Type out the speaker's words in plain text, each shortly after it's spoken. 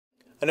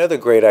Another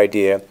great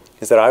idea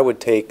is that I would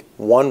take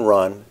one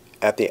run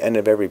at the end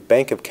of every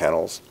bank of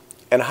kennels,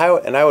 and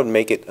I would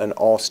make it an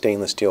all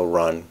stainless steel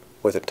run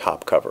with a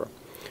top cover.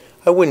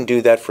 I wouldn't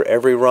do that for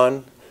every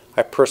run.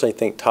 I personally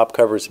think top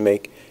covers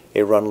make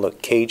a run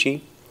look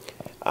cagey,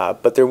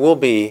 but there will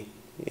be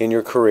in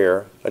your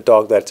career a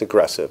dog that's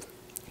aggressive.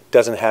 It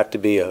doesn't have to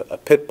be a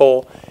pit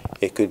bull.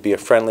 It could be a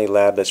friendly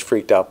lab that's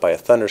freaked out by a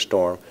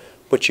thunderstorm,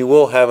 but you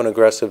will have an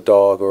aggressive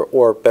dog,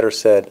 or better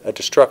said, a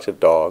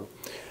destructive dog,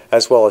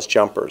 as well as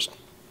jumpers.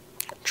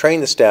 Train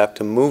the staff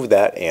to move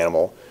that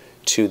animal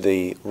to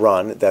the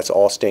run that's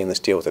all stainless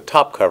steel with a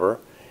top cover,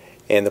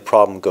 and the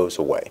problem goes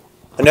away.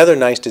 Another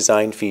nice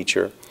design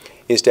feature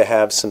is to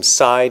have some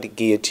side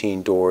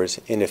guillotine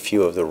doors in a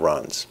few of the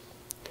runs.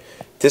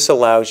 This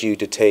allows you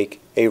to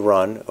take a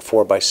run, a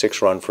 4x6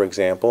 run for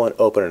example, and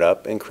open it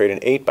up and create an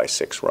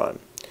 8x6 run.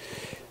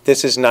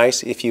 This is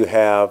nice if you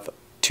have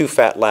two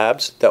fat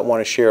labs that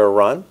want to share a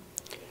run,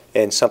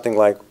 and something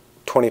like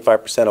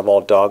 25% of all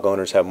dog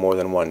owners have more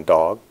than one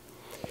dog.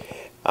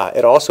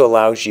 It also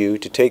allows you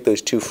to take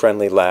those two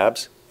friendly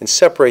labs and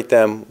separate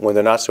them when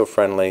they're not so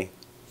friendly,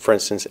 for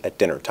instance at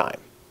dinner time.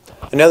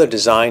 Another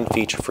design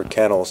feature for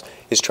kennels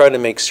is try to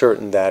make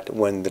certain that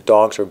when the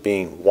dogs are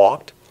being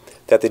walked,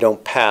 that they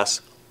don't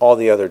pass all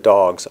the other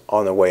dogs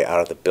on their way out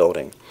of the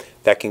building.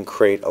 That can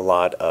create a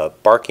lot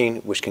of barking,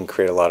 which can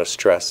create a lot of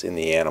stress in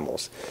the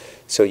animals.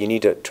 So you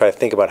need to try to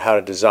think about how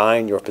to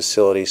design your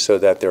facility so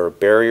that there are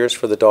barriers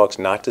for the dogs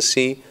not to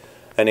see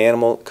an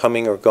animal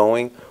coming or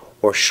going,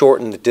 or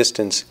shorten the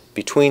distance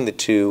between the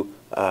two,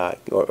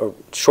 or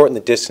shorten the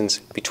distance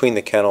between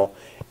the kennel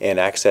and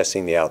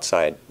accessing the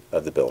outside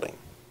of the building.